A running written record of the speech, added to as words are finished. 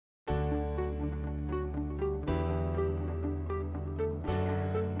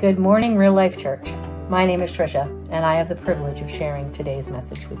Good morning, Real Life Church. My name is Tricia, and I have the privilege of sharing today's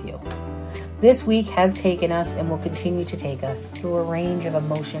message with you. This week has taken us and will continue to take us through a range of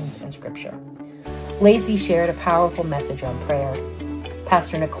emotions and scripture. Lacey shared a powerful message on prayer.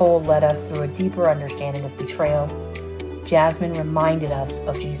 Pastor Nicole led us through a deeper understanding of betrayal. Jasmine reminded us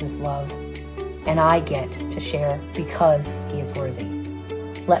of Jesus' love. And I get to share because he is worthy.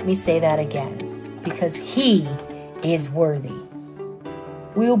 Let me say that again, because he is worthy.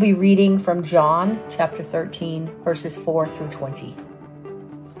 We will be reading from John chapter 13, verses 4 through 20.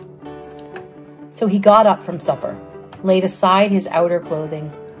 So he got up from supper, laid aside his outer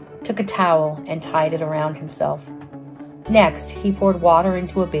clothing, took a towel and tied it around himself. Next, he poured water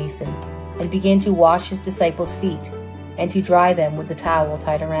into a basin and began to wash his disciples' feet and to dry them with the towel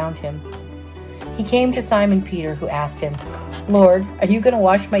tied around him. He came to Simon Peter, who asked him, "Lord, are you going to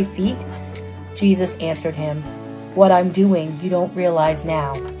wash my feet?" Jesus answered him, "What I'm doing you don't realize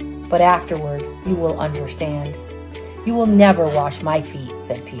now, but afterward you will understand." "You will never wash my feet,"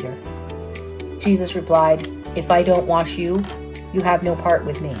 said Peter. Jesus replied, "If I don't wash you, you have no part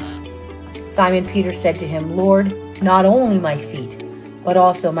with me." Simon Peter said to him, "Lord, not only my feet, but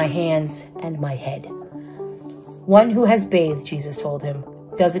also my hands and my head." "One who has bathed," Jesus told him,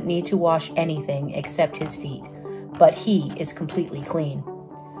 "doesn't need to wash anything except his feet, but he is completely clean.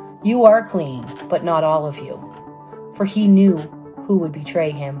 You are clean, but not all of you." For he knew who would betray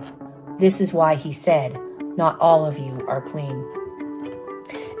him. This is why he said, "Not all of you are clean."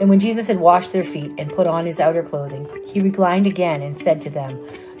 And when Jesus had washed their feet and put on his outer clothing, he reclined again and said to them,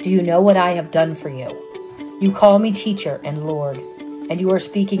 "Do you know what I have done for you? You call me teacher and Lord, and you are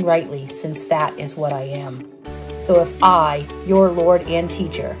speaking rightly, since that is what I am. So if I, your Lord and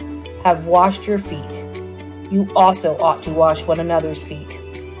teacher, have washed your feet, you also ought to wash one another's feet.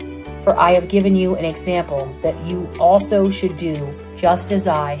 For I have given you an example that you also should do just as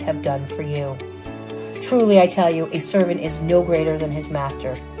I have done for you. Truly I tell you, a servant is no greater than his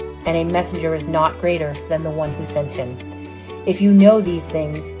master, and a messenger is not greater than the one who sent him. If you know these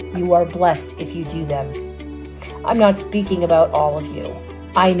things, you are blessed if you do them. I'm not speaking about all of you.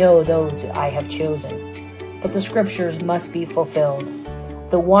 I know those I have chosen. But the scriptures must be fulfilled.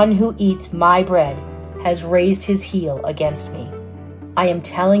 The one who eats my bread has raised his heel against me. I am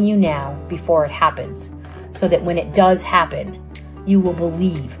telling you now before it happens, so that when it does happen, you will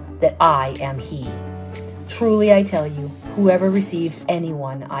believe that I am he. Truly I tell you, whoever receives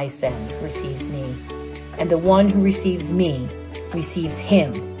anyone I send receives me, and the one who receives me receives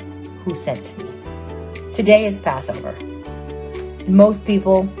him who sent me." Today is Passover. Most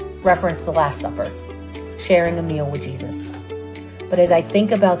people reference the Last Supper, sharing a meal with Jesus. But as I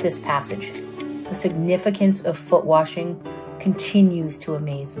think about this passage, the significance of foot washing continues to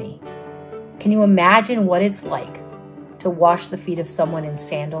amaze me. Can you imagine what it's like to wash the feet of someone in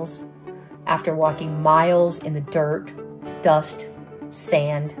sandals after walking miles in the dirt, dust,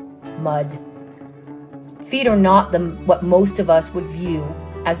 sand, mud? Feet are not what most of us would view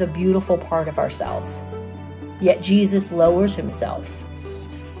as a beautiful part of ourselves. Yet Jesus lowers himself.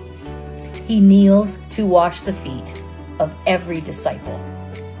 He kneels to wash the feet of every disciple.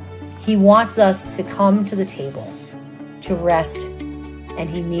 He wants us to come to the table, to rest, and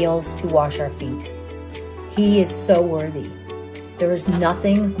he kneels to wash our feet. He is so worthy. There is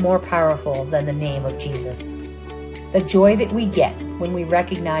nothing more powerful than the name of Jesus. The joy that we get when we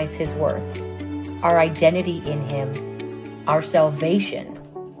recognize his worth, our identity in him, our salvation,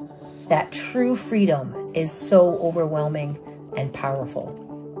 that true freedom is so overwhelming and powerful.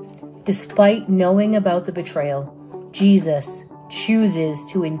 Despite knowing about the betrayal, Jesus chooses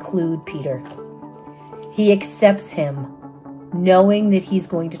to include Peter. He accepts him, knowing that he's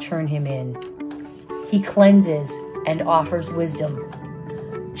going to turn him in. He cleanses and offers wisdom.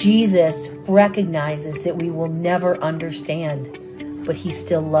 Jesus recognizes that we will never understand, but he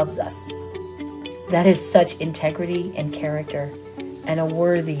still loves us. That is such integrity and character, and a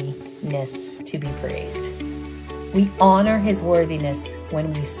worthiness to be praised. We honor his worthiness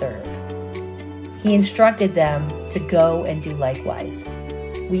when we serve. He instructed them to go and do likewise.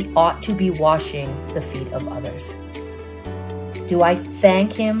 We ought to be washing the feet of others. Do I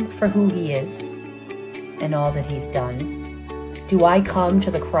thank him for who he is and all that he's done? Do I come to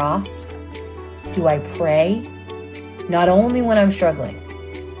the cross? Do I pray? Not only when I'm struggling,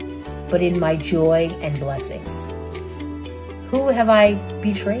 but in my joy and blessings. Who have I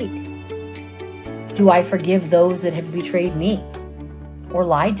betrayed? Do I forgive those that have betrayed me, or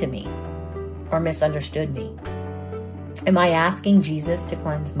lied to me, or misunderstood me? Am I asking Jesus to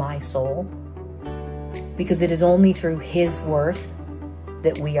cleanse my soul? Because it is only through his worth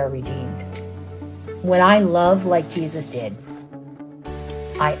that we are redeemed. When I love like Jesus did,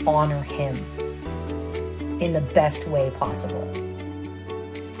 I honor him in the best way possible.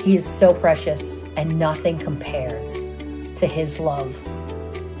 He is so precious, and nothing compares to his love.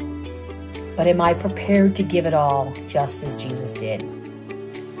 But am I prepared to give it all just as Jesus did?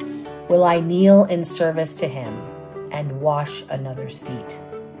 Will I kneel in service to him and wash another's feet?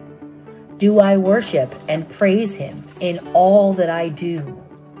 Do I worship and praise him in all that I do?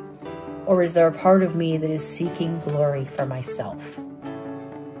 Or is there a part of me that is seeking glory for myself?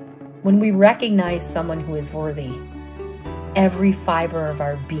 When we recognize someone who is worthy, every fiber of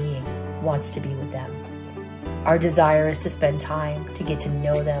our being wants to be with them. Our desire is to spend time, to get to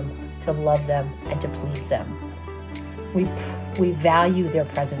know them, to love them, and to please them. We value their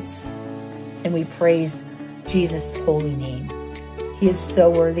presence, and we praise Jesus' holy name. He is so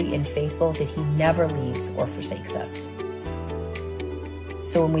worthy and faithful that he never leaves or forsakes us.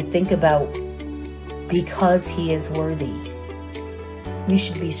 So when we think about because he is worthy, we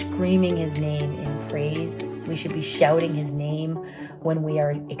should be screaming his name in praise. We should be shouting his name when we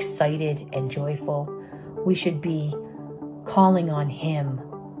are excited and joyful. We should be calling on him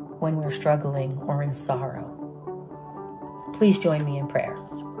when we're struggling or in sorrow. Please join me in prayer.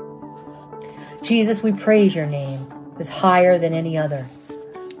 Jesus, we praise your name. It's higher than any other.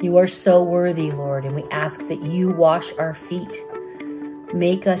 You are so worthy, Lord, and we ask that you wash our feet.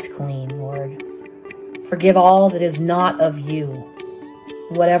 Make us clean, Lord. Forgive all that is not of you.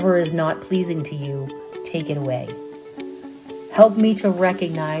 Whatever is not pleasing to you, take it away. Help me to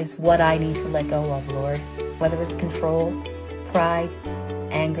recognize what I need to let go of, Lord, whether it's control, pride,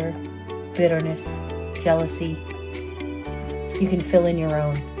 anger, bitterness, jealousy. You can fill in your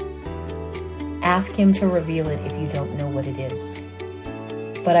own. Ask him to reveal it if you don't know what it is.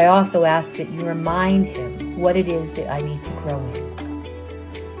 But I also ask that you remind him what it is that I need to grow in.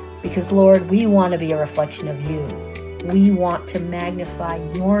 Because, Lord, we want to be a reflection of you. We want to magnify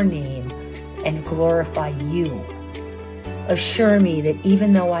your name and glorify you. Assure me that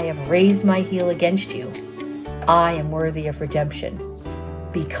even though I have raised my heel against you, I am worthy of redemption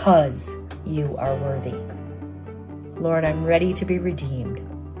because you are worthy. Lord, I'm ready to be redeemed.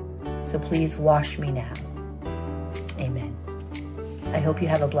 So please wash me now. Amen. I hope you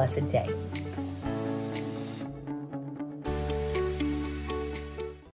have a blessed day.